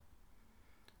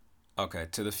Okay,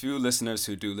 to the few listeners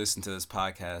who do listen to this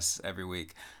podcast every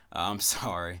week, I'm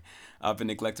sorry. I've been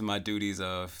neglecting my duties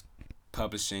of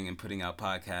publishing and putting out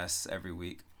podcasts every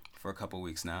week for a couple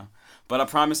weeks now. But I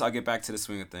promise I'll get back to the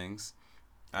swing of things.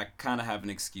 I kind of have an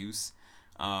excuse.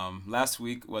 Last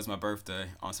week was my birthday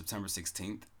on September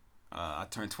 16th. I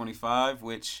turned 25,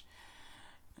 which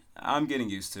I'm getting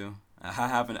used to. I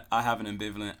have an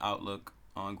ambivalent outlook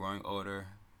on growing older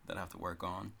that I have to work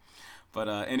on. But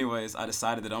anyways, I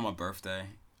decided that on my birthday,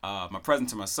 my present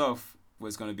to myself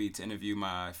was going to be to interview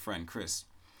my friend Chris.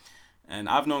 And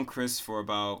I've known Chris for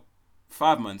about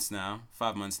 5 months now.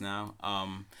 5 months now.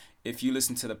 If you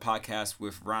listen to the podcast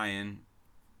with Ryan,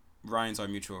 Ryan's our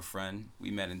mutual friend. We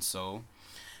met in Seoul,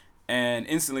 and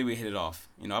instantly we hit it off.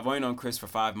 I've only known Chris for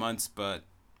 5 months, but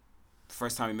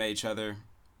first time we met each other,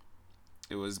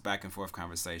 it was back and forth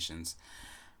conversations.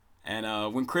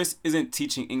 And when Chris isn't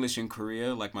teaching English in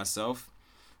Korea like myself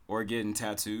or getting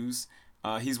tattoos,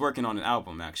 he's working on an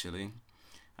album actually.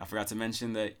 I forgot to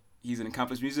mention that he's an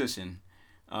accomplished musician.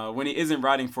 When he isn't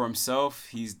writing for himself,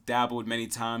 he's dabbled many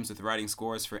times with writing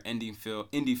scores for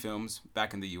indie films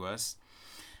back in the US.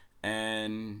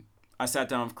 And I sat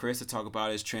down with Chris to talk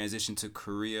about his transition to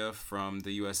Korea from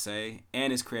the USA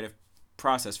and his creative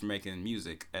process for making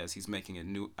music as he's making a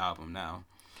new album now.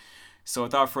 So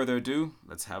without further ado,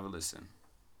 let's have a listen.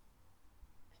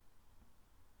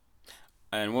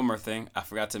 And one more thing, I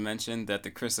forgot to mention that the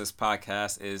Chrisless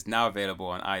podcast is now available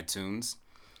on iTunes.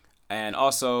 And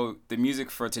also, the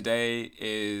music for today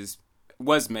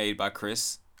was made by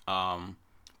Chris.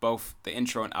 Both the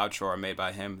intro and outro are made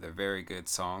by him. They're very good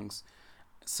songs.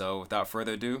 So without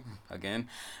further ado, again,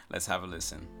 let's have a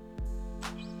listen.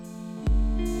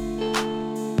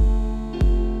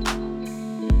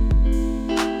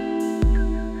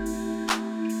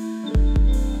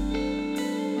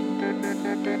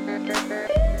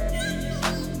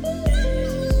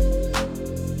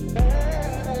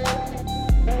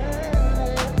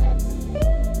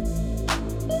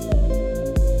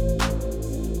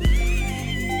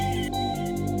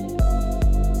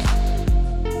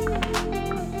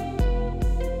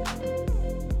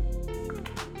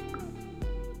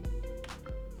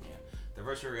 The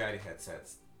virtual reality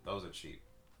headsets, those are cheap.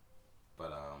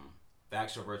 But the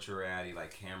actual virtual reality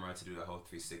like camera to do the whole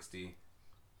 360,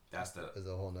 that's the Is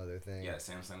a whole nother thing. yeah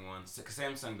Samsung one. Cause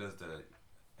Samsung does the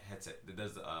headset, it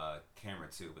does the camera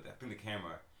too. But I think the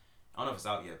camera, I don't know if it's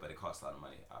out yet, but it costs a lot of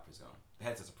money. I presume the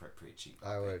headsets are pretty cheap.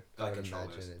 I Like would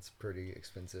controllers. imagine it's pretty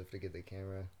expensive to get the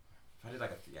camera. If I did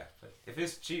like but if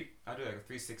it's cheap, I do like a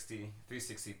 360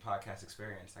 podcast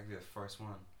experience. I could be the first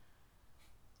one.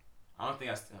 I don't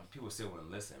think people still wouldn't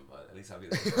listen, but at least I'll be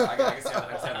the first. I can say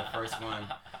I'm the first one.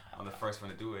 I'm the first one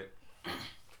to do it.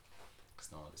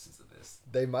 Because no one listens to this.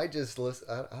 They might just listen.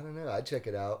 I don't know. I'd check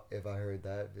it out if I heard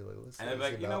that. Be like, listen. And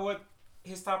they're like, you know what?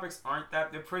 His topics aren't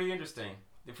that. They're pretty interesting.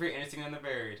 They're pretty interesting and they're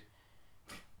varied.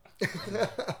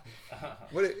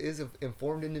 What is an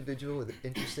informed individual with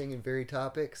interesting and varied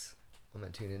topics? I'm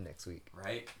gonna tune in next week.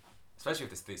 Right? Especially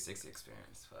with this 360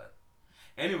 experience. But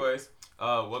anyways,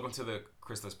 welcome to the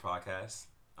Chrisless podcast.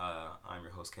 I'm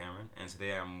your host Cameron, and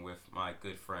today I'm with my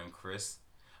good friend Chris.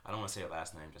 I don't want to say your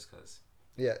last name just because.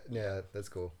 Yeah, that's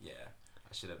cool. Yeah,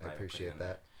 I should have. I appreciate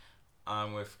that.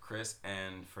 I'm with Chris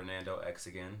and Fernando X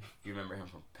again. You remember him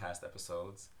from past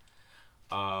episodes.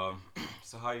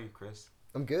 So how are you, Chris?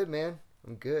 I'm good, man.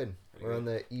 I'm good. We're on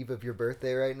the eve of your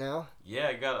birthday right now. Yeah,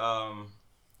 I got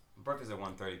my birthday's at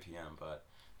 1:30 p.m. But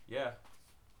yeah,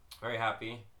 very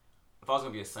happy. I thought it was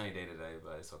gonna be a sunny day today,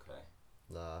 but it's okay.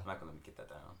 I'm not gonna get that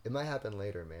down. It might happen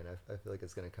later, man. I feel like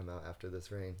it's gonna come out after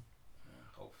this rain.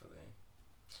 Hopefully.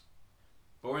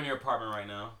 But we're in your apartment right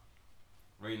now.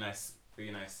 Really nice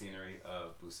scenery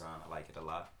of Busan. I like it a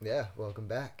lot. Yeah, welcome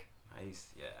back. Nice,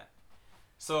 yeah.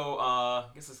 So, I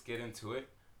guess let's get into it.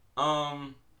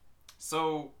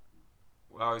 So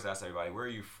I always ask everybody, where are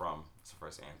you from? That's the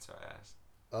first answer I ask.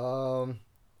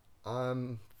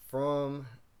 I'm from,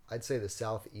 I'd say, the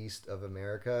southeast of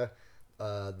America.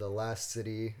 The last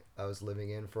city I was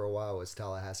living in for a while was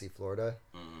Tallahassee, Florida.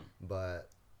 Mm-hmm. But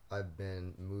I've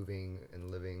been moving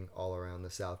and living all around the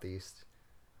southeast.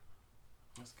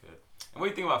 That's good. And what do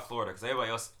you think about Florida? Because everybody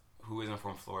else who isn't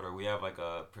from Florida, we have like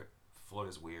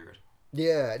Florida's weird.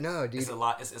 Yeah, no, dude. It's a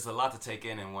lot. It's a lot to take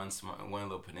in one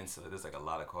little peninsula. There's like a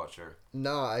lot of culture.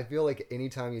 No, I feel like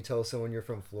anytime you tell someone you're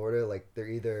from Florida, like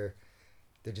they're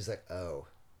just like, oh,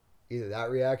 either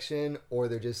that reaction or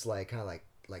they're just like kind of like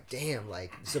damn,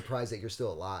 like surprised that you're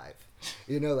still alive.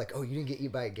 You know, like, oh, you didn't get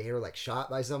eaten by a gator, like shot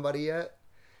by somebody yet.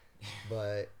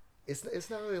 But it's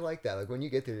not really like that. Like when you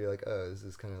get there, you're like, oh, this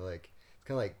is kind of like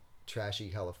trashy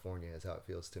California is how it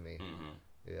feels to me.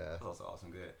 Mm-hmm. Yeah. That's also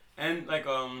awesome. Good. And like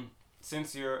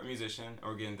since you're a musician, or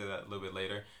we'll get into that a little bit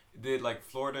later, did like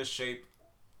Florida shape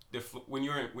when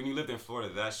you lived in Florida,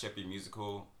 did that shape your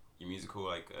musical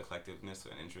like eclectiveness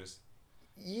and interest?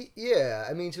 Yeah,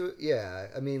 I mean,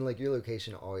 I mean, like your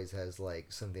location always has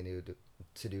like something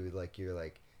to do with like your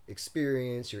like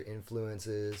experience, your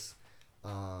influences.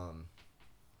 Um,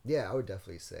 yeah, I would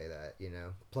definitely say that. You know,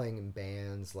 playing in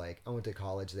bands, like I went to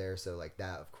college there, so like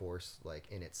that, of course,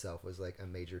 like in itself was like a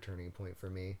major turning point for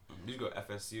me. Did you go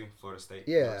FSU, Florida State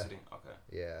Yeah, University? Okay.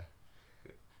 yeah.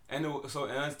 Good. And so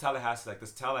and that's Tallahassee. Like,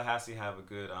 does Tallahassee have a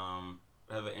good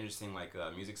have an interesting like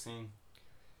music scene?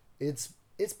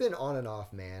 It's been on and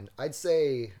off, man. I'd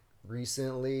say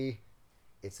recently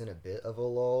it's in a bit of a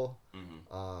lull.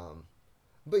 Mm-hmm. Um,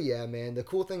 But yeah, man, the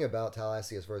cool thing about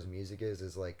Tallahassee as far as music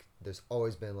is like there's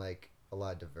always been like a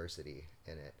lot of diversity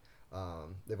in it.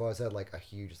 They've always had like a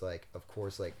huge like of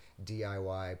course like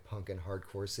DIY punk and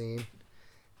hardcore scene,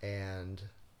 and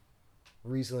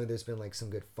recently there's been like some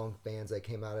good funk bands that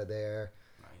came out of there.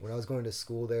 When I Nice. was going to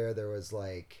school there was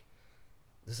like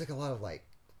there's like a lot of like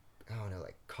I don't know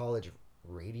like college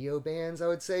radio bands I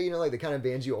would say, you know, like the kind of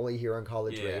bands you only hear on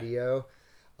college Yeah. radio.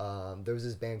 There was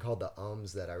this band called the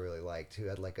Ums that I really liked, who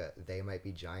had like a They Might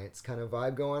Be Giants kind of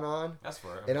vibe going on, That's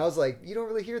fair. and I Okay. was like, you don't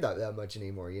really hear that much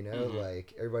anymore, you know? Mm-hmm.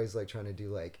 Like everybody's like trying to do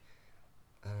like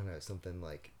I don't know something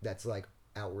like that's like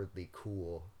outwardly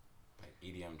cool. Like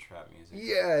EDM trap music.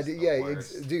 Yeah, It's the yeah,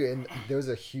 worst. dude, and there was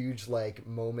a huge like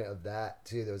moment of that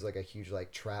too. There was like a huge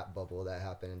like trap bubble that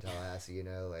happened in Tallahassee, you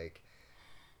know, like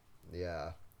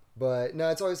yeah. But no,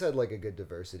 it's always had like a good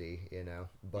diversity, you know.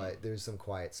 Mm. But there's some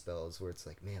quiet spells where it's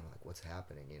like, man, like what's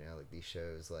happening, you know? Like these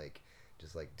shows like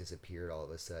just like disappeared all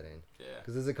of a sudden. Yeah.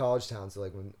 Because it's a college town, so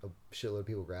like when a shitload of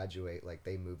people graduate, like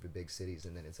they move to big cities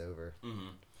and then it's over. Mm-hmm.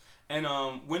 And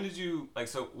when did you like?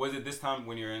 So was it this time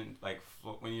when you're in like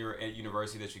when you were at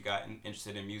university that you got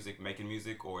interested in music, making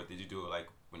music, or did you do it like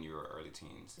when you were early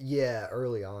teens? Yeah,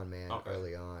 early on, man, Okay.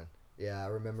 early on. Yeah, I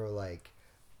remember like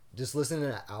just listening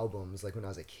to albums like when I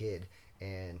was a kid,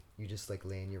 and you just like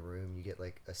lay in your room, you get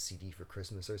like a CD for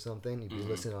Christmas or something, you'd be Mm-hmm.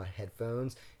 listening on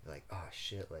headphones, you're like, oh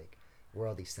shit, like where are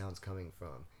all these sounds coming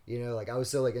from? You know, like I was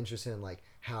so like interested in like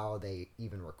how they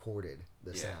even recorded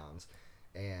the Yeah. sounds,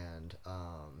 and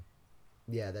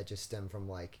yeah, that just stemmed from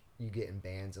like you get in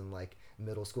bands in like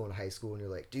middle school and high school, and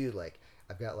you're like, dude, like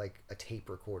I've got like a tape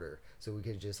recorder, so we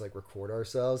could just like record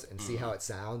ourselves and see Mm-hmm. how it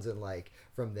sounds, and like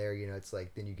from there, you know, it's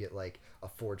like then you get like a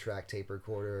 4 track tape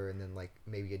recorder, and then like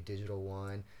maybe a digital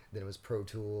one. Then it was Pro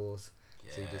Tools,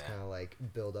 so you just Yeah. kind of like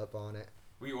build up on it.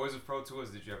 Were you always with Pro Tools?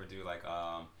 Did you ever do like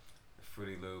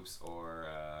Fruity Loops or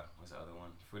what's the other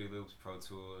one? Fruity Loops, Pro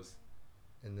Tools,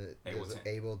 And there's Ableton.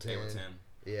 Ableton. Ableton.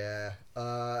 Yeah.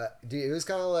 Dude, it was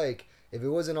kind of like if it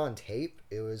wasn't on tape,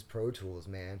 it was Pro Tools,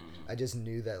 man. Mm-hmm. I just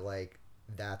knew that like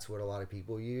that's what a lot of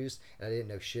people used, and I didn't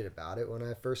know shit about it when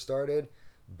I first started.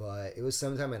 But it was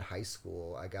sometime in high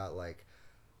school I got like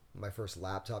my first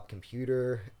laptop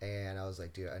computer, and I was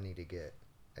like, dude, I need to get.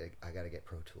 I gotta get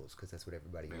Pro Tools because that's what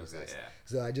everybody It was good, uses. yeah.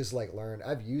 So I just like learned.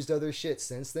 I've used other shit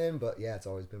since then, but yeah, it's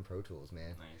always been Pro Tools,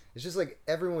 man. Nice. It's just like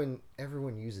everyone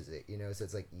uses it, you know. So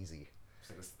it's like easy.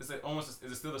 Is it almost?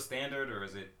 Is it still the standard or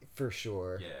is it? For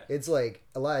sure. Yeah. It's like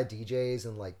a lot of DJs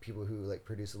and like people who like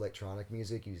produce electronic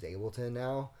music use Ableton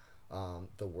now.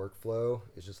 The workflow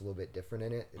is just a little bit different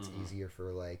in it. It's Mm-hmm. easier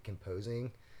for like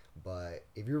composing, but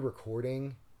if you're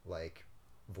recording like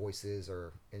voices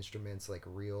or instruments like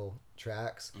real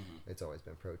tracks, Mm-hmm. it's always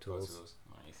been Pro Pro Tools. Tools.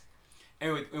 Nice.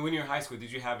 Anyway, when you were in high school,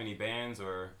 did you have any bands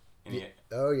or any?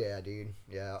 Oh yeah, dude.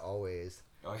 Yeah, always.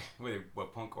 Oh, were they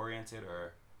what punk oriented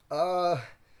or? Uh,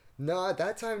 no, at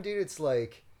that time, dude, it's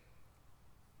like,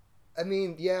 I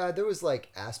mean, yeah, there was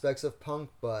like aspects of punk,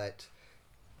 but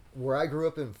where I grew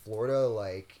up in Florida,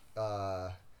 like,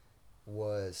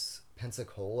 was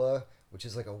Pensacola, which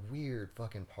is like a weird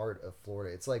fucking part of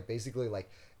Florida. It's like basically like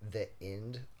the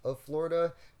end of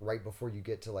Florida, right before you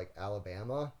get to like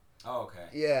Alabama. Oh, okay.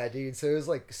 Yeah, dude. So it was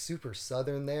like super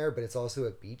southern there, but it's also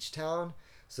a beach town.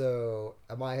 So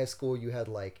at my high school, you had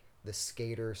like the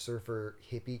skater, surfer,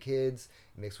 hippie kids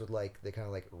mixed with like the kind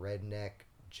of like redneck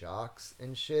jocks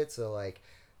and shit. So like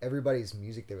everybody's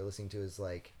music they were listening to is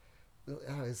like,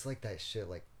 oh, it's like that shit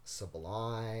like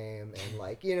Sublime and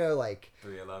like you know like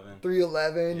 311.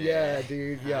 311, Yeah. yeah,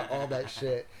 dude, yeah, all that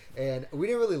shit. And we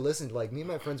didn't really listen to like me and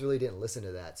my friends really didn't listen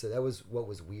to that. So that was what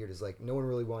was weird is like no one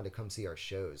really wanted to come see our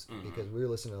shows because we were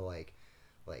listening to like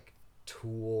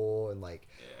Tool and like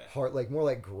Yeah. hard like more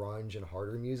like grunge and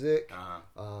harder music. Uh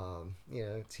huh. You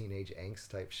know, teenage angst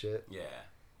type shit. Yeah.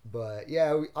 But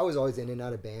yeah, I was always in and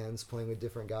out of bands playing with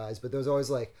different guys, but there was always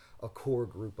like a core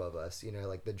group of us, you know,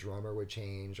 like the drummer would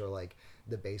change or like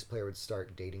the bass player would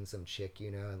start dating some chick, you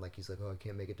know, and like he's like, oh, I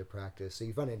can't make it to practice. So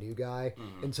you find a new guy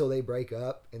until they break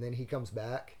up and then he comes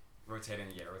back. Rotating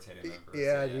members.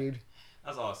 Yeah, dude.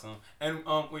 That's awesome. And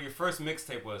well, your first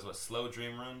mixtape was what? Slow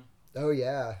Dream Run. Oh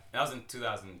yeah. That was in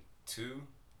 2002.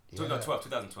 Yeah. No,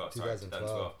 2012. Sorry,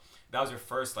 2012. That was your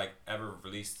first like ever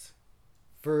released.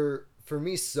 For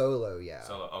me solo, yeah.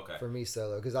 Solo, okay. For me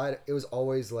solo, because it was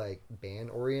always like band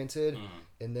oriented,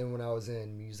 and then when I was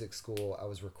in music school, I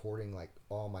was recording like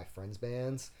all my friends'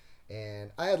 bands, and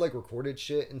I had like recorded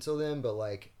shit until then, but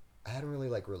like I hadn't really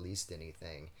like released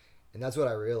anything, and that's what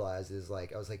I realized is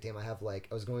like I was like, damn, I have like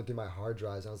I was going through my hard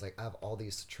drives, and I was like, I have all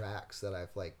these tracks that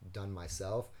I've like done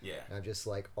myself, Yeah. and I've just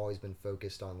like always been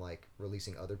focused on like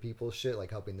releasing other people's shit,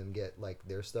 like helping them get like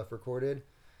their stuff recorded.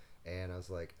 And I was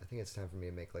like, I think it's time for me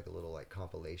to make like a little like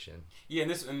compilation. Yeah,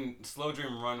 and Slow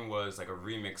Dream Run was like a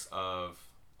remix of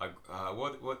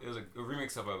what it was a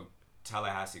remix of a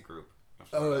Tallahassee group.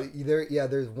 Oh,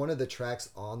 there's one of the tracks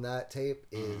on that tape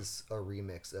is a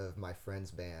remix of my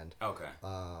friend's band. Okay.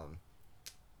 God,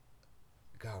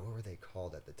 what were they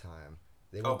called at the time?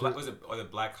 Was it the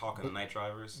Black Hawk and the Night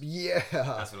Drivers? Yeah.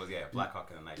 That's what it was. Yeah, Black Hawk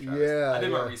and the Night Drivers. Yeah. I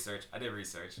did my research. I did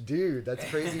research. Dude, that's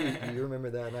crazy. You remember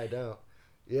that and I don't.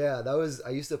 Yeah, I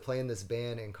used to play in this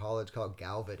band in college called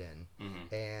Galveston,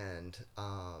 and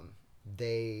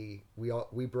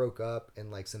we broke up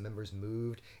and like some members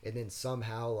moved, and then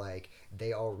somehow like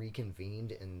they all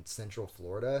reconvened in Central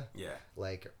Florida. Yeah.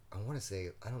 Like I want to say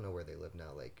I don't know where they live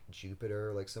now, like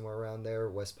Jupiter, like somewhere around there,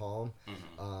 West Palm.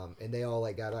 And they all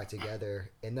like got back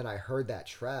together, and then I heard that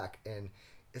track and.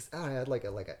 I don't know, it had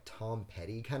like a Tom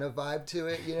Petty kind of vibe to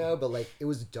it, you know, but like it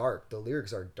was dark. The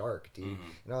lyrics are dark, dude.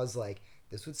 And I was like,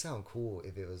 this would sound cool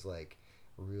if it was like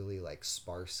really like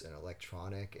sparse and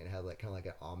electronic and had like kind of like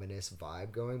an ominous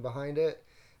vibe going behind it.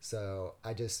 So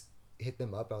I just hit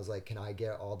them up. I was like, can I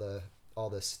get all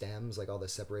the stems, like all the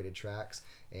separated tracks,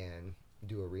 and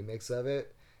do a remix of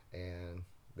it? And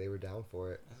they were down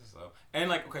for it. And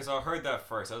like, okay, so I heard that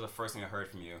first. That was the first thing I heard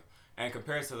from you. And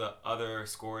compared to the other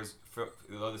scores,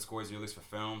 you released for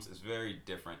films, it's very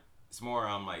different. It's more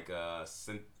like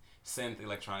synth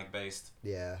electronic based.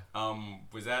 Yeah.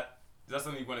 Is that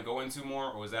something you want to go into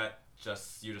more, or was that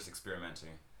just you just experimenting?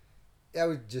 I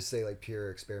would just say like pure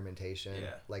experimentation.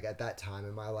 Yeah. Like at that time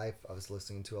in my life, I was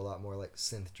listening to a lot more like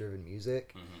synth driven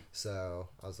music. So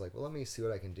I was like, well, let me see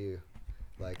what I can do.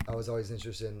 Like I was always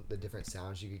interested in the different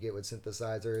sounds you could get with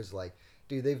synthesizers. Like,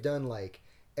 dude, they've done like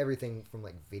everything from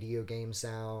like video game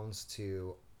sounds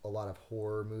to a lot of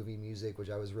horror movie music, which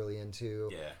I was really into.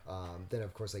 Yeah. Then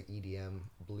of course like EDM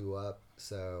blew up.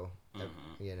 So,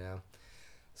 you know,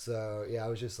 so yeah, I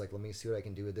was just like, let me see what I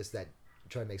can do with this. That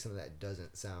try to make something that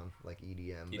doesn't sound like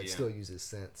EDM. But still uses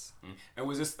synths. And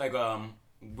was this like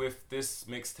with this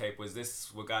mixtape? Was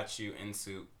this what got you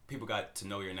into? People got to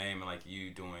know your name and like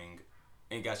you doing,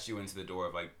 and got you into the door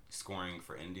of like scoring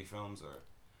for indie films,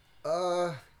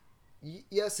 or?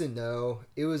 Yes and no.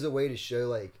 It was a way to show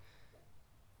like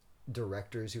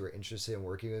directors who were interested in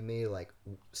working with me like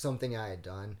something I had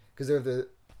done, because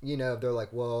they're like,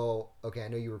 well, okay, I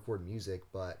know you record music,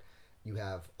 but you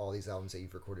have all these albums that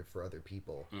you've recorded for other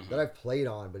people that I've played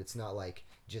on, but it's not like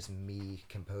just me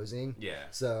composing. Yeah.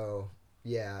 So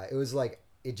yeah, it was like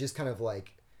it just kind of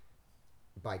like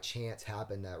by chance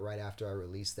happened that right after I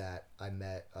released that, I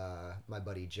met my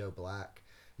buddy Joe Black,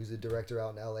 who's a director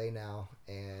out in LA now,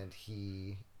 and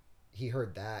he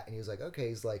heard that and he was like, okay,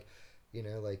 he's like, you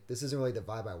know, like this isn't really the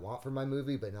vibe I want for my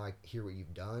movie, but now I hear what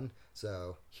you've done,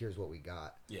 so here's what we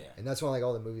got. Yeah. And that's why like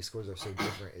all the movie scores are so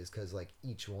different, is because like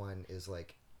each one is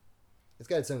like, it's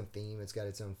got its own theme, it's got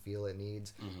its own feel it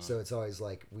needs. So it's always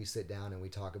like we sit down and we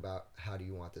talk about how do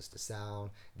you want this to sound.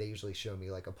 They usually show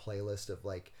me like a playlist of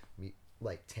like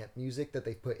temp music that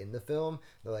they put in the film.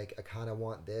 They're like, I kind of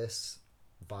want this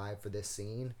vibe for this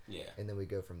scene. Yeah. And then we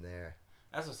go from there.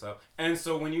 That's what's up. And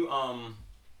so when you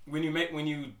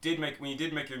did make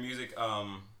your music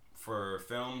for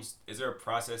films, is there a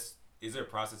process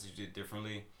that you did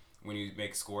differently when you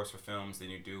make scores for films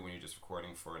than you do when you're just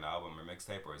recording for an album or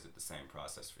mixtape, or is it the same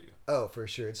process for you? Oh, for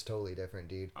sure, it's totally different,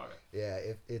 dude. Okay.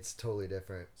 Yeah, it's totally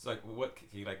different. It's like, what can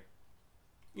you like?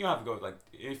 You don't have to go like,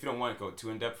 if you don't want to go too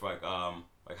in depth. Like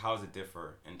how does it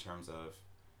differ in terms of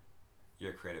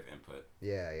your creative input?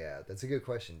 Yeah, that's a good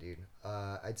question, dude.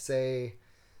 I'd say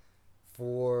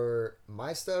for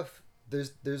my stuff,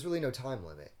 there's really no time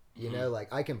limit. You know,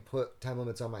 like I can put time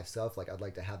limits on myself. Like I'd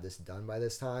like to have this done by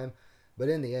this time, but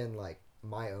in the end, like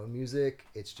my own music,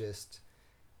 it's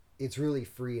it's really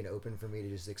free and open for me to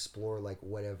just explore like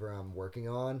whatever I'm working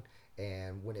on.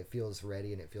 And when it feels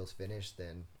ready and it feels finished,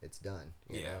 then it's done.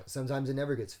 You know? Sometimes it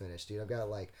never gets finished, dude. I've got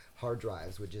like hard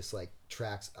drives with just like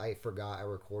tracks I forgot I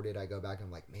recorded. I go back and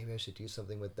I'm like, maybe I should do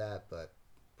something with that, but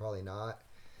probably not.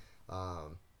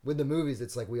 With the movies,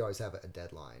 it's like we always have a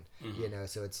deadline, you know.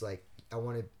 So it's like I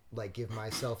want to like give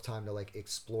myself time to like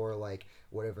explore like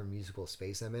whatever musical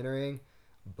space I'm entering,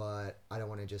 but I don't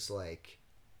want to just like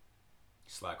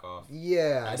slack off.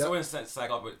 Yeah, I don't want to slack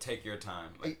off, but take your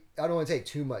time. Like, I don't want to take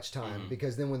too much time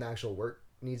because then when the actual work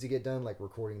needs to get done, like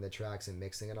recording the tracks and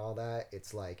mixing and all that,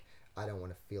 it's like I don't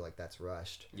want to feel like that's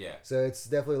rushed. Yeah. So it's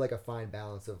definitely like a fine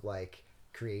balance of like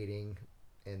creating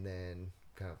and then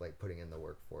kind of like putting in the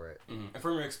work for it. And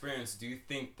from your experience, do you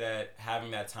think that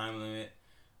having that time limit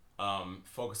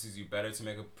focuses you better to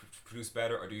make a produce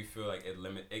better, or do you feel like it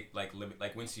limit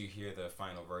like once you hear the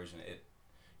final version,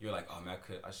 you're like, oh man,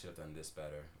 I should have done this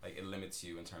better. Like it limits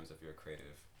you in terms of your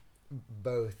creative.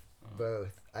 Both.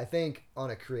 I think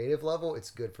on a creative level, it's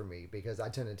good for me because I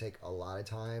tend to take a lot of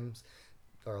time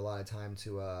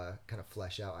to kind of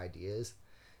flesh out ideas.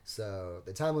 So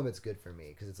the time limit's good for me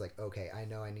because it's like, okay, I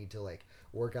know I need to like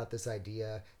work out this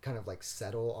idea, kind of like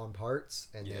settle on parts,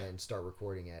 and then start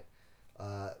recording it.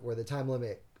 Where the time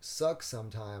limit sucks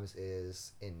sometimes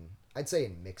is I'd say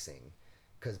in mixing.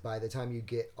 Because by the time you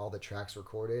get all the tracks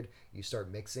recorded, you start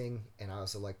mixing, and I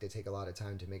also like to take a lot of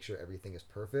time to make sure everything is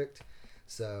perfect.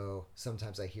 So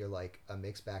sometimes I hear like a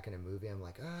mix back in a movie, I'm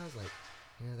like, I was like,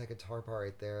 that guitar part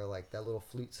right there, like that little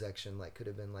flute section, like could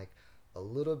have been like a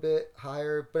little bit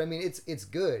higher. But I mean, it's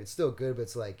good, it's still good, but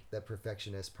it's like that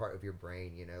perfectionist part of your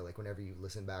brain, you know, like whenever you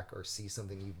listen back or see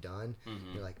something you've done,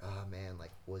 you're like, oh man,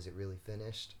 like was it really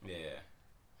finished? Yeah,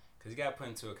 because you gotta put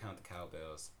into account the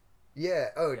cowbells. Yeah.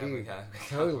 Oh, dude.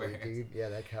 Totally, dude. Yeah,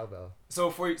 that cowbell. So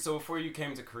before you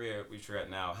came to Korea, which you're at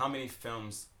now, how many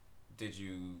films did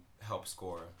you help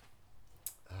score?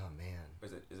 Oh man.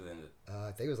 Is it in the?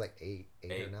 I think it was like eight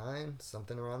or nine,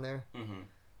 something around there.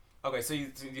 Okay, so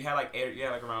you had like eight. You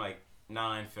had like around like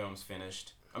 9 films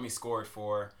finished. I mean, scored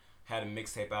for. Had a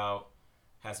mixtape out.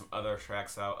 Had some other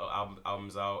tracks out,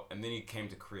 albums out, and then you came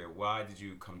to Korea. Why did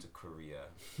you come to Korea?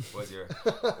 What was your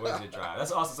drive?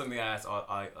 That's also something I ask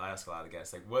a lot of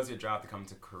guests. Like, what was your drive to come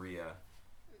to Korea?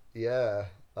 Yeah,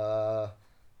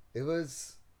 it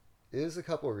was a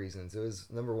couple of reasons. It was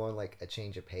number one, like a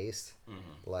change of pace.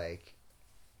 Like,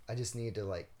 I just needed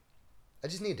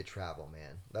to travel,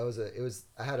 man.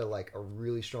 I had a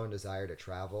really strong desire to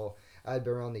travel. I had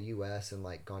been around the U.S. and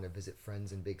like gone to visit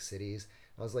friends in big cities.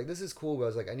 I was like, this is cool, but I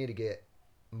was like, I need to get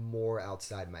more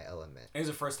outside my element. It was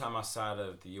the first time outside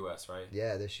of the U.S., right?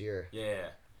 Yeah, this year. Yeah.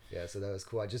 Yeah, so that was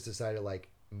cool. I just decided to like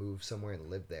move somewhere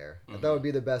and live there. I thought it would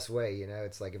be the best way, you know?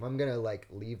 It's like if I'm gonna like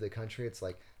leave the country, it's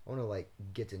like I want to like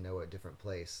get to know a different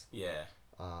place. Yeah.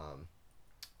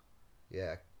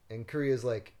 Yeah, and Korea's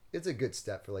like it's a good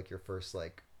step for like your first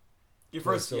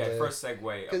first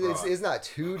segue because it's not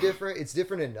too different. It's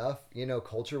different enough, you know,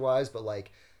 culture wise, but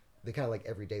like the kind of like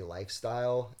everyday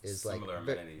lifestyle is similar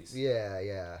amenities.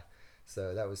 Yeah.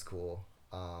 So that was cool.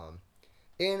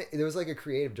 And there was like a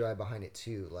creative drive behind it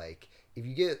too. Like if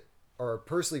you get, or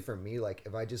personally for me, like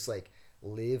if I just like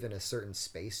live in a certain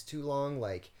space too long,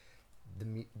 like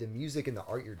the music and the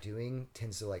art you're doing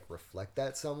tends to like reflect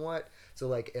that somewhat. So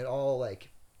like it all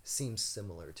like seems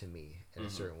similar to me in a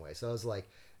certain way. So I was like,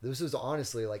 this was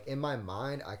honestly like in my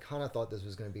mind, I kind of thought this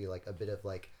was going to be like a bit of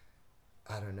like,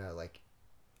 I don't know, like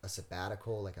a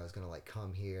sabbatical. Like I was going to like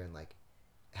come here and like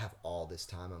have all this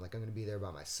time. I'm like, I'm going to be there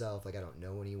by myself. Like I don't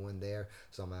know anyone there.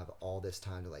 So I'm going to have all this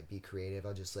time to like be creative.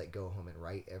 I'll just like go home and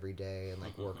write every day and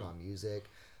like work on music.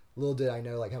 Little did I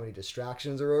know like how many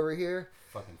distractions are over here.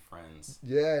 Fucking friends.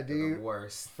 Yeah, dude. They're the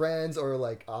worst. Friends or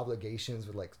like obligations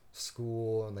with like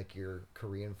school and like your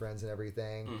Korean friends and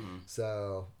everything.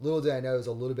 So little did I know it was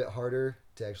a little bit harder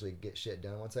to actually get shit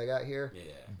done once I got here.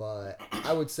 Yeah. But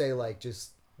I would say like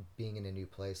just being in a new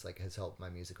place like has helped my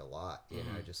music a lot. You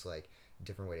know, just like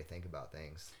different way to think about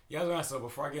things. Yeah, I was gonna say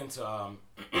before I get into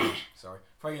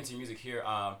before I get into music here,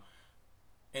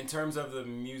 in terms of the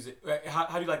music, how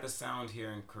do you like the sound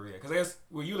here in Korea? Because I guess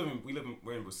we're in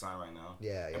Busan right now.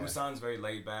 Yeah. And Busan's very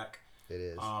laid back. It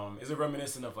is. Is it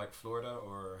reminiscent of like Florida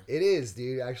or? It is,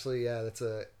 dude. Actually, yeah.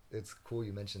 It's cool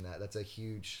you mentioned that. That's a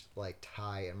huge like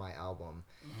tie in my album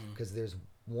because there's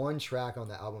one track on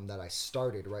the album that I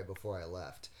started right before I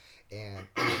left. And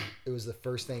it was the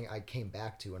first thing I came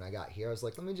back to when I got here. I was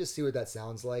like, let me just see what that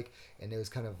sounds like. And it was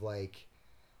kind of like,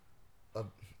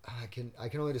 I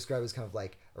can only describe it as kind of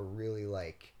like a really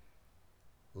like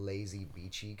lazy,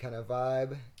 beachy kind of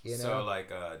vibe. You know? So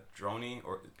like droney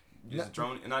or Just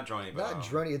drone, not drony, but not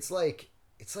drony.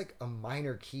 It's like a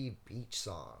minor key beach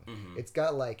song. Mm-hmm. It's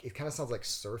got like it kind of sounds like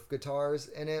surf guitars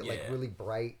in it, like Yeah. really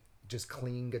bright, just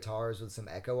clean guitars with some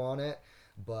echo on it.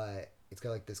 But it's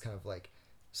got like this kind of like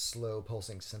slow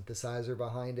pulsing synthesizer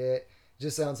behind it. It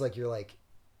just sounds like you're like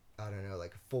I don't know,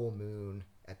 like full moon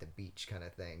at the beach kind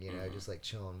of thing. You know, Mm-hmm. just like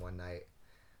chilling one night.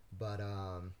 But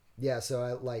yeah, so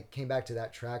I like came back to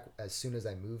that track as soon as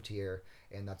I moved here,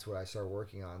 and that's what I started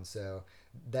working on. So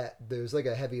that there's like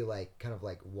a heavy like kind of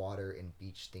like water and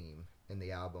beach theme in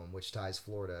the album, which ties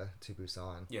Florida to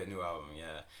Busan. Yeah, new album.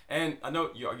 Yeah, and I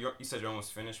know you said you're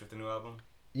almost finished with the new album.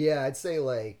 Yeah, I'd say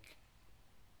like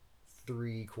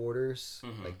 3/4,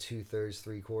 Mm-hmm. like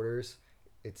 2/3, 3/4.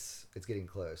 It's getting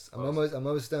close. Close. I'm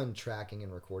almost done tracking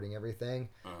and recording everything.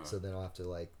 Uh-huh. So then I'll have to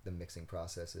like the mixing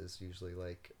process is usually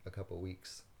like a couple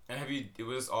weeks. And have you? It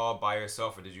was all by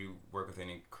yourself, or did you work with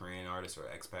any Korean artists or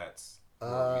expats or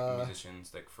Uh,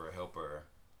 musicians like for help or?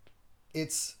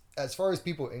 it's as far as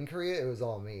people in Korea, it was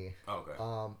all me. Oh,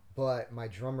 okay. But my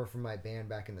drummer from my band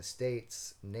back in the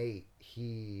States, Nate,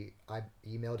 I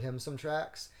emailed him some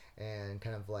tracks and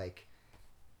kind of like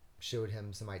showed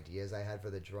him some ideas I had for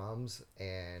the drums,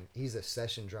 and he's a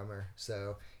session drummer,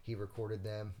 so he recorded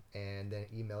them and then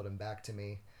emailed them back to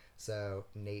me. So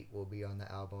Nate will be on the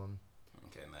album.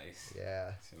 Okay, nice.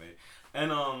 Yeah.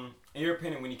 And in your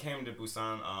opinion, when you came to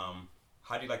Busan,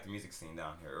 how do you like the music scene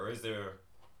down here, or is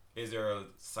there a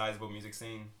sizable music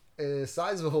scene?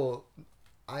 Sizable,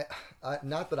 I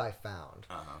not that I found.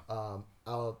 Uh huh.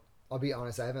 I'll be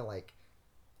honest, I haven't like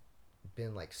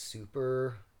been like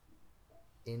super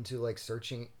into like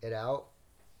searching it out.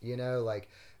 You know, like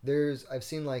I've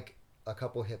seen like a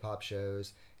couple hip hop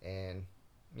shows, and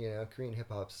you know Korean hip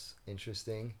hop's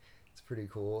interesting. It's pretty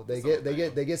cool. They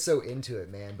get so into it,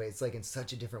 man. But it's like in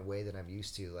such a different way than I'm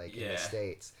used to, like in the Yeah.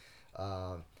 States.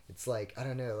 It's like I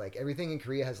don't know, like everything in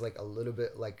Korea has like a little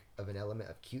bit like of an element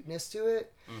of cuteness to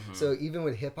it. Mm-hmm. So even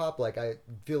with hip hop, like I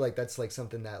feel like that's like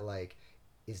something that like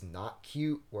is not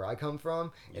cute where I come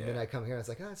from, and then Yeah. I come here and it's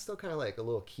like, it's still kind of like a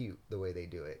little cute the way they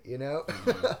do it, you know?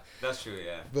 Mm-hmm. That's true.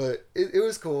 Yeah. But it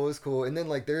was cool. It was cool. And then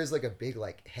like there is like a big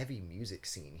like heavy music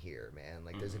scene here, man.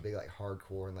 Like there's a Mm-hmm. big like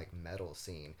hardcore and like metal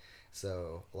scene.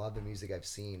 So a lot of the music I've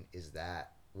seen is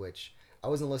that, which I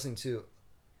wasn't listening to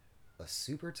a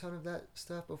super ton of that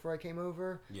stuff before I came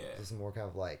over. Yeah. This is more kind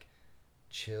of like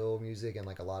chill music and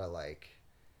like a lot of like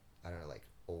I don't know like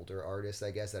older artists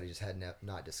I guess that I just had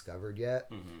not discovered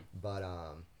yet. Mm-hmm. But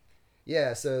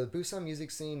yeah, so the Busan music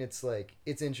scene, it's like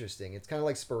it's interesting. It's kind of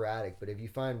like sporadic, but if you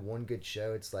find one good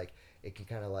show, it's like it can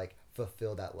kind of like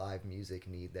fulfill that live music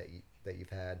need that you've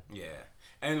had. Yeah.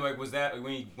 And like, was that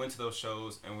when you went to those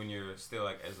shows, and when you're still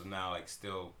like as of now like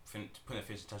still putting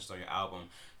finishing touches on your album?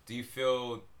 Do you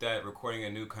feel that recording a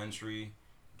new country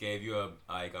gave you a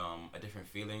different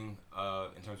feeling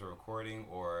in terms of recording,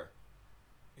 or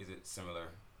is it similar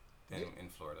than in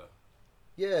Florida?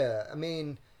 Yeah, I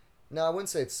mean, no, I wouldn't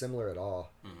say it's similar at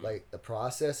all. Mm-hmm. Like the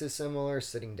process is similar,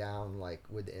 sitting down like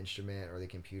with the instrument or the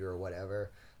computer or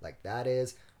whatever, like that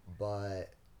is,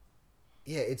 but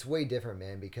yeah, it's way different,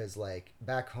 man, because like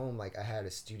back home like I had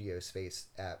a studio space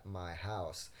at my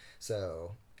house.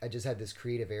 So, I just had this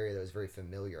creative area that was very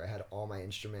familiar. I had all my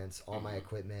instruments, all my Mm-hmm.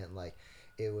 equipment, like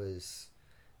it was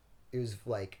it was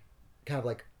like kind of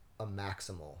like a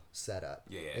maximal setup.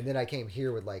 Yeah. Yeah. And then I came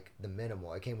here with like the minimal.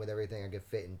 I came with everything I could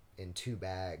fit in two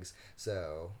bags.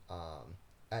 So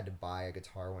I had to buy a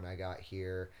guitar when I got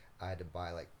here. I had to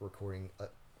buy like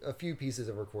a few pieces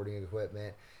of recording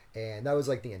equipment, and that was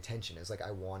like the intention. Is like I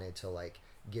wanted to like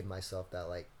give myself that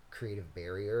like creative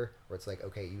barrier where it's like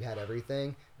okay, you had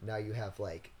everything, now you have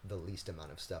like the least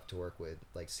amount of stuff to work with,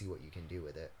 like see what you can do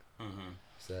with it. Mm-hmm.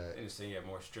 So Interesting. Yeah,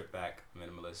 more stripped back,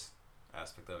 minimalist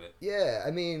aspect of it. yeah,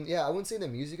 I mean, yeah, I wouldn't say the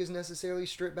music is necessarily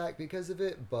stripped back because of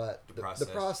it, but The the process.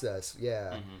 process,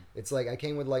 yeah. Mm-hmm. It's like I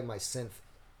came with like my synth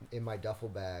in my duffel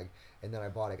bag, and then I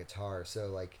bought a guitar. So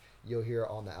like you'll hear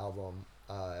on the album,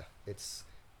 it's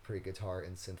pretty guitar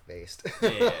and synth based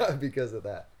Yeah. because of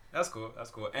that. That's cool. That's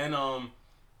cool. And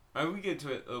maybe we get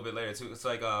to it a little bit later too. It's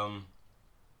like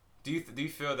do you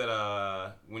feel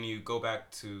that when you go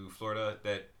back to Florida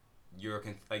that do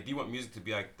you want music to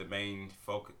be like the main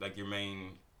focus, like your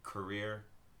main career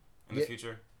in the Yeah.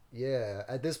 future? Yeah,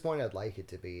 at this point, I'd like it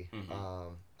to be.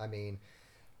 Mhm. I mean,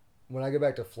 when I go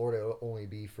back to Florida, it'll only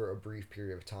be for a brief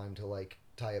period of time to like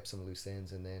tie up some loose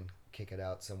ends and then kick it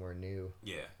out somewhere new.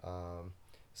 Yeah.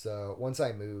 So once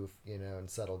I move, you know, and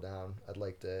settle down, I'd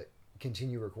like to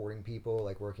continue recording people,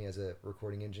 like working as a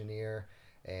recording engineer,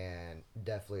 and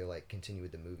definitely like continue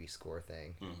with the movie score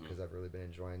thing Mhm. because I've really been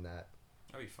enjoying that.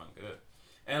 That'd be fun. Good.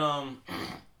 And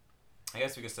I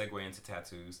guess we could segue into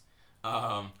tattoos.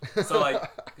 So like,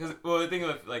 well, the thing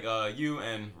with like you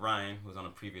and Ryan, who was on a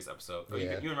previous episode. Oh,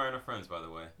 Yeah. you and Ryan are friends, by the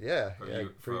way. Yeah, For yeah, you,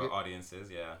 pretty for good. audiences,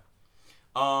 yeah.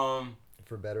 Um,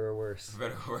 For better or worse. for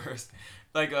better or worse,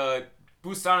 like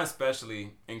Busan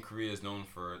especially in Korea is known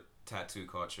for tattoo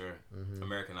culture,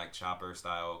 American like chopper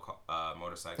style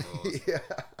motorcycles, Yeah.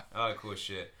 a lot of cool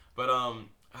shit. But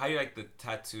how do you like the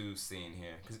tattoo scene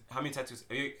here? Cause how many tattoos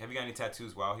have you got any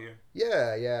tattoos while here?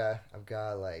 Yeah, yeah. I've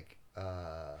got like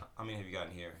How many have you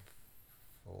gotten here?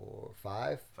 4,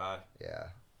 5. 5. Yeah,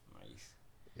 Nice.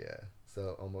 yeah.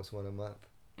 So almost one a month.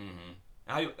 Mm-hmm.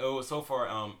 How do you, oh, so far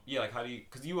yeah, like how do you?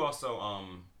 Cause you also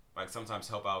like sometimes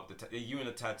help out you in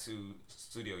the tattoo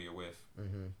studio you're with.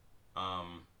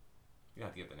 Um, you don't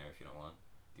have to give the name if you don't want.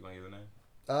 Do you want to give the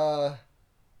name?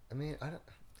 I mean, I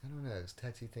don't know. This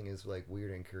tattoo thing is like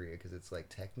weird in Korea because it's like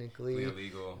technically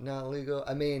Illegal. not legal.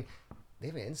 I mean, they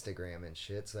have an Instagram and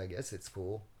shit, so I guess it's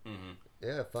cool. Mm-hmm.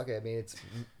 Yeah, fuck it. I mean, it's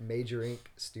Major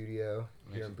Ink Studio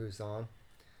here in Busan.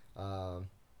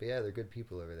 But yeah, they're good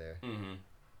people over there. Mm-hmm.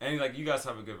 And like you guys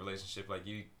have a good relationship. Like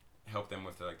you help them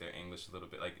with like their English a little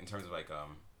bit, like in terms of like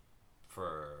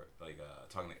for like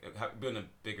talking building a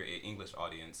bigger English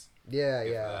audience. Yeah, For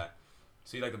yeah. that.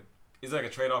 So you like is it like a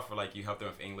trade off for like you help them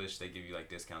with English, they give you like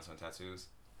discounts on tattoos.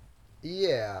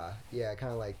 Yeah, yeah,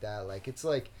 kind of like that. Like it's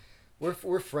like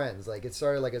we're friends. Like it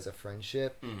started like as a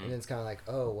friendship, Mm-hmm. and then it's kind of like,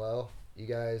 oh well, you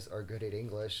guys are good at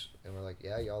English, and we're like,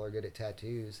 yeah, y'all are good at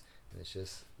tattoos, and it's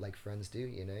just like friends do,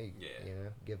 you know. You know,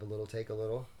 give a little, take a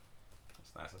little.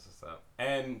 That's nice. That's what's up.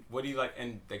 And what do you like?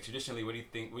 And like traditionally, what do you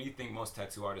think? What do you think most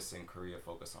tattoo artists in Korea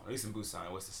focus on? At least in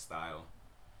Busan, what's the style?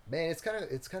 Man, it's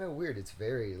kind of weird. It's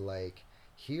very like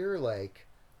here, like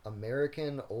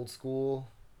American old school.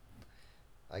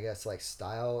 I guess like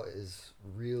style is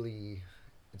really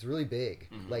it's really big.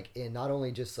 Mm-hmm. Like in not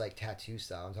only just like tattoo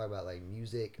style, I'm talking about like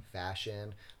music,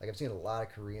 fashion. Like I've seen a lot of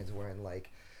Koreans wearing like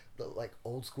the like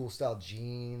old school style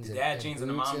jeans The dad and jeans and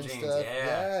the boots mom jeans, stuff. yeah.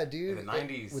 Yeah, dude. In the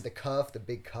 90s. With the cuff, the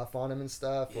big cuff on him and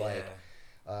stuff. Yeah.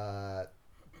 Like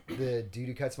the dude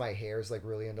who cuts my hair is like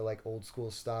really into like old school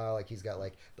style. Like he's got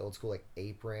like the old school like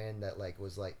apron that like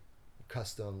was like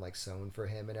custom like sewn for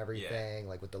him and everything,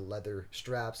 like with the leather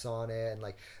straps on it, and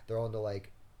like they're all into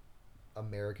like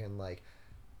American like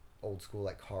old school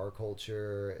like car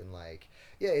culture, and like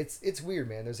yeah, it's weird,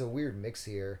 man. There's a weird mix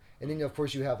here, and then of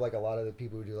course you have like a lot of the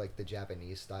people who do like the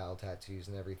Japanese style tattoos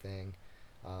and everything.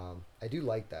 I do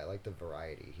like that. I like the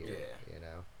variety here. Yeah. You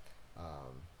know.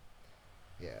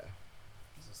 Yeah.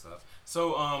 That's what's up.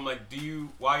 So, like, do you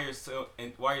while you're still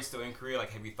in Korea,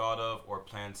 like, have you thought of or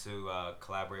plan to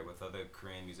collaborate with other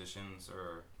Korean musicians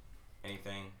or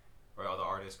anything, or other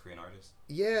artists, Korean artists?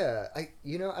 Yeah,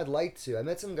 I'd like to. I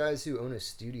met some guys who own a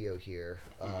studio here.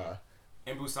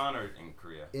 In Busan or in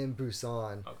Korea? In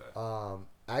Busan. Okay.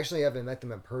 I actually haven't met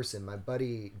them in person. My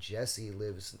buddy Jesse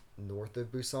lives north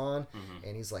of Busan,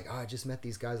 and he's like, "Oh, I just met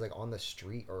these guys like on the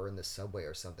street or in the subway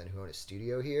or something who own a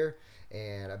studio here."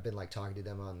 And I've been like talking to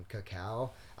them on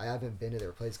Kakao. I haven't been to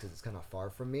their place because it's kind of far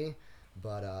from me,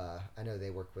 but I know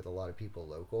they work with a lot of people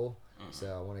local,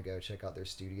 so I want to go check out their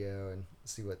studio and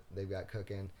see what they've got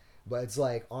cooking. But it's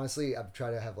like honestly, I've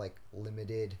tried to have like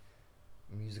limited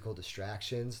musical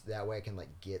distractions, that way I can like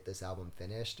get this album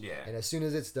finished, and as soon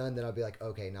as it's done, then I'll be like,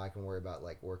 okay, now I can worry about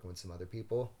like working with some other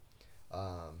people.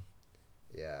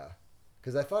 Yeah,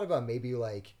 because I thought about maybe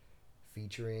like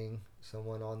featuring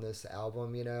someone on this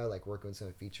album, you know, like working with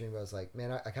someone featuring, but I was like,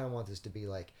 man, I kind of want this to be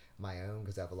like my own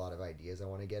because I have a lot of ideas I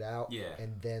want to get out,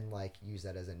 and then like use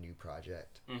that as a new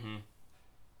project.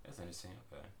 That's interesting.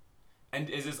 Okay. And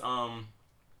is this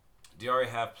do you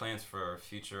already have plans for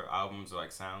future albums or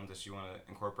like sounds that you want to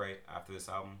incorporate after this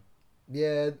album?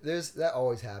 Yeah, that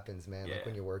always happens, man. Like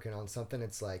when you're working on something,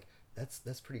 it's like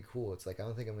that's pretty cool. It's like I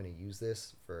don't think I'm gonna use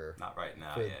this for not right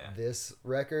now, for this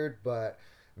record, but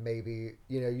maybe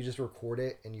you just record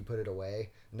it and you put it away,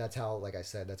 and that's how, like I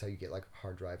said, that's how you get like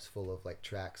hard drives full of like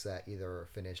tracks that either are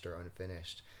finished or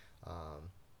unfinished.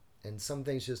 And some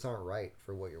things just aren't right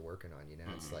for what you're working on.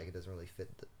 It's like it doesn't really fit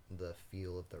the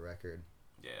feel of the record.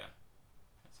 Yeah.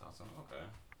 Awesome. Okay.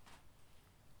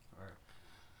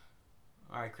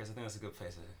 All right, Chris. I think that's a good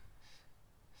place to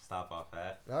stop off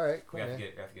at. All right, cool. We have to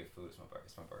get food. It's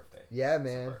my birthday. Yeah,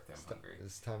 man. I'm hungry.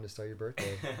 It's time to start your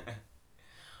birthday.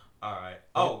 All right.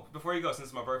 Oh, before you go, since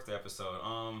it's my birthday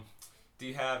episode, do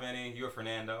you have any? You or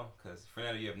Fernando? Because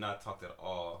Fernando, you have not talked at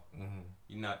all.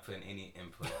 You're not putting any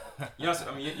input. You're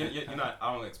not.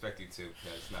 I don't expect you to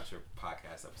because it's not your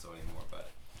podcast episode anymore, but.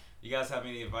 You guys have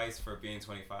any advice for being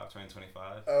turning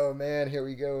 25? Oh man, here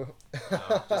we go.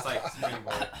 Just like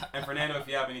springboard. And Fernando, if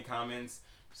you have any comments,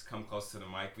 Just come close to the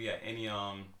mic. But yeah,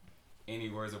 any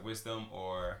words of wisdom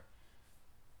or,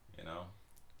 you know.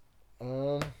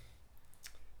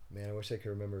 Man, I wish I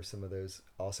could remember some of those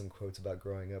awesome quotes about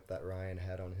growing up that Ryan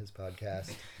had on his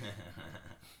podcast.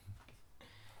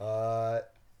 No,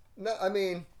 I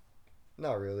mean,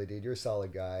 not really, dude. You're a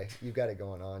solid guy. You've got it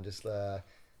going on. Just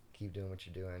keep doing what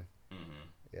you're doing. Mm-hmm.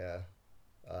 Yeah.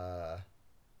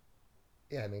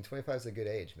 Yeah, I mean, 25 is a good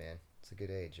age, man. It's a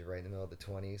good age. You're right in the middle of the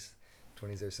 20s.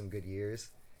 20s are some good years.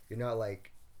 You're not,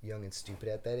 like, young and stupid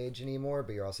at that age anymore,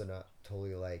 but you're also not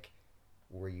totally, like,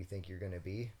 where you think you're going to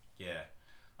be. Yeah.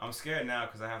 I'm scared now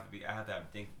because I have to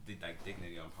have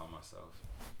dignity upon myself.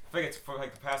 I think it's for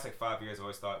like the past like 5 years. I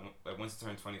always thought like once you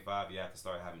turn 25, you have to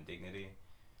start having dignity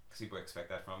because people expect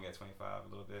that from you at 25 a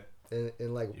little bit.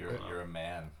 And like you're a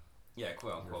man. Yeah,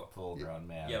 quote unquote. You're a full grown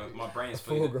man. Yeah, my brain is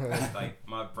full grown. Like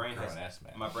my brain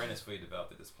is fully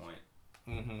developed at this point.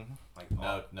 Mm-hmm. Like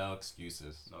no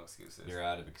excuses. No excuses. You're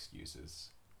out of excuses.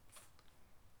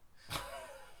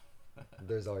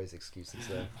 There's always excuses,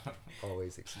 though.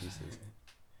 Always excuses.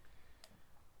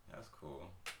 That's cool.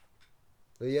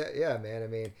 But yeah, man. I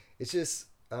mean, it's just,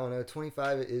 I don't know.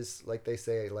 25 is, like they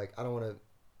say, like, I don't want to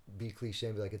be cliche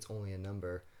and be like, it's only a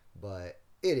number. But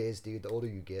it is, dude. The older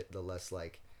you get, the less,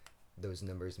 like, those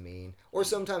numbers mean. Or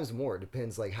sometimes more. It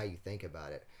depends, like, how you think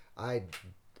about it. I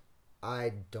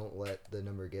don't let the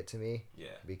number get to me.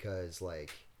 Yeah. Because,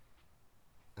 like,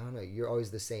 I don't know. You're always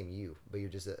the same you. But you're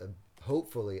just,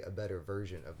 hopefully, a better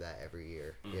version of that every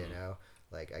year. Mm-hmm. You know?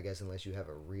 Like, I guess unless you have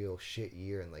a real shit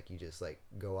year and, like, you just, like,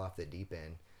 go off the deep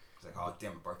end. It's like, oh,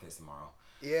 damn, birthday's tomorrow.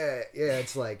 Yeah,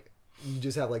 it's like, you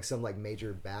just have, like, some, like,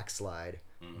 major backslide.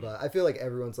 Mm-hmm. But I feel like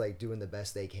everyone's, like, doing the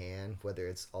best they can, whether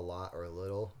it's a lot or a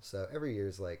little. So every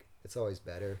year's, like, it's always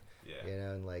better. Yeah. You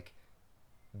know, and, like,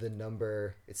 the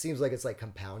number, it seems like it's, like,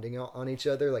 compounding on each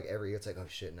other. Like, every year it's like, oh,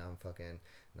 shit, now I'm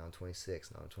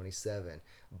 26, now I'm 27.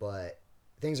 But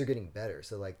things are getting better.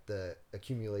 So, like, the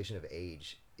accumulation of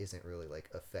age isn't really like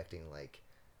affecting like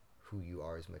who you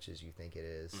are as much as you think it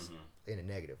is. Mm-hmm. In a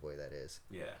negative way, that is.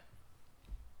 Yeah.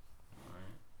 All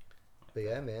right. But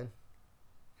yeah, man,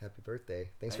 happy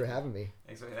birthday. Thanks for having me.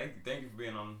 Thank you for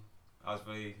being on. I was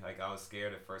really like, I was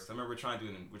scared at first. I remember we're trying to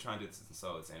do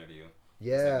this interview.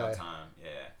 Yeah. Like, no time.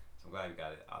 Yeah. So I'm glad we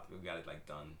got it like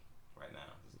done right now.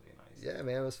 It's really nice. Yeah,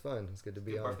 man, it was fun. It's good to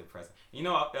be on. Birthday present. You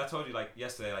know, I told you like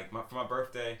yesterday, like for my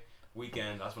birthday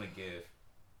weekend, I just want to give.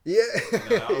 Yeah.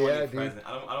 You know, I don't want any dude. present.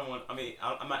 I don't want. I mean,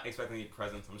 I'm not expecting any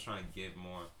presents. I'm just trying to give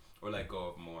more or let go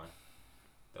of more.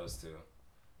 Those two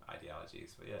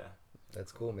ideologies, but yeah.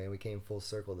 That's cool, man. We came full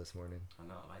circle this morning. I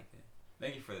know, I like it.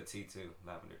 Thank you for the tea too,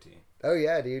 lavender tea. Oh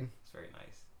yeah, dude. It's very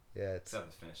nice. Yeah, it's have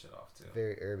to finish it off too.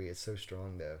 Very herby. It's so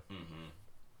strong though. Mm-hmm.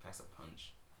 Packs a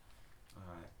punch.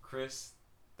 All right, Chris.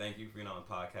 Thank you for being on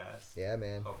the podcast. Yeah,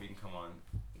 man. Hope you can come on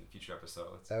in future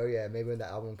episodes. Oh yeah, maybe when the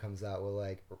album comes out,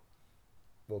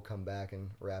 we'll come back and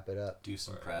wrap it up. Do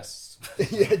some press.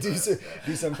 Yeah, do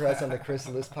some press on the Chris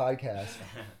List podcast.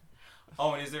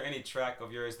 Oh, and is there any track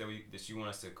of yours that you want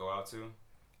us to go out to?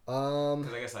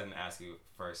 Because I guess I didn't ask you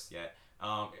first yet.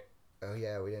 Oh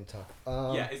yeah, we didn't talk.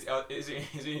 Yeah, is there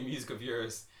any music of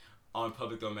yours on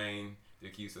public domain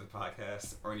that you use for the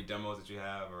podcast, or any demos that you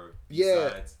have, or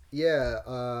B-sides?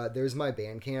 Yeah. There's my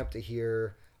Bandcamp to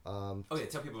hear. Oh yeah,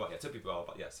 tell people all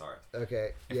about. Yeah, sorry.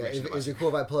 Okay. Yeah. Is it cool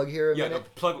if I plug here a minute?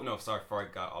 No, sorry. Before I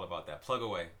got all about that, plug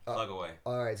away.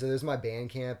 All right. So there's my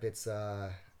Bandcamp. It's how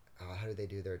do they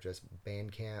do their address?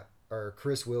 Bandcamp or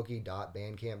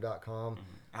chriswilkey.bandcamp.com. Mm-hmm.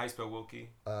 How you spell Wilkie?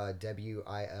 Wilkey.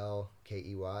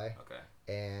 Okay.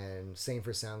 And same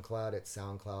for SoundCloud at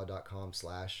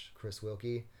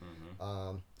soundcloud.com/chriswilkey.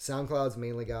 Mm-hmm. SoundCloud's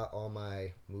mainly got all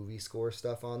my movie score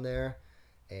stuff on there,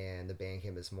 and the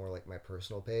Bandcamp is more like my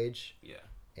personal page. Yeah.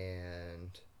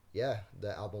 And yeah,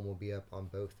 the album will be up on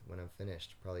both when I'm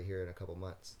finished, probably here in a couple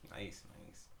months. Nice.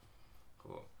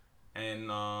 Cool. And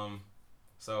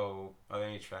so are there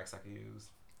any tracks I could use?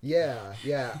 Yeah.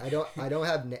 I don't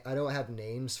have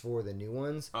names for the new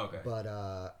ones. Okay. But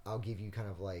I'll give you kind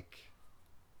of like,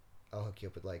 I'll hook you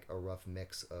up with like a rough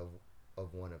mix of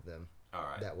one of them. All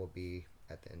right. That will be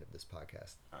at the end of this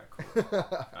podcast. All right. Cool.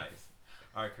 Nice.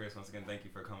 All right, Chris. Once again, thank you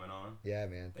for coming on. Yeah,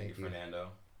 man. Thank you, Fernando.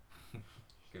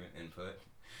 Giving input.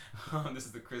 This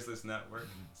is the Chris List Network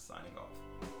signing off.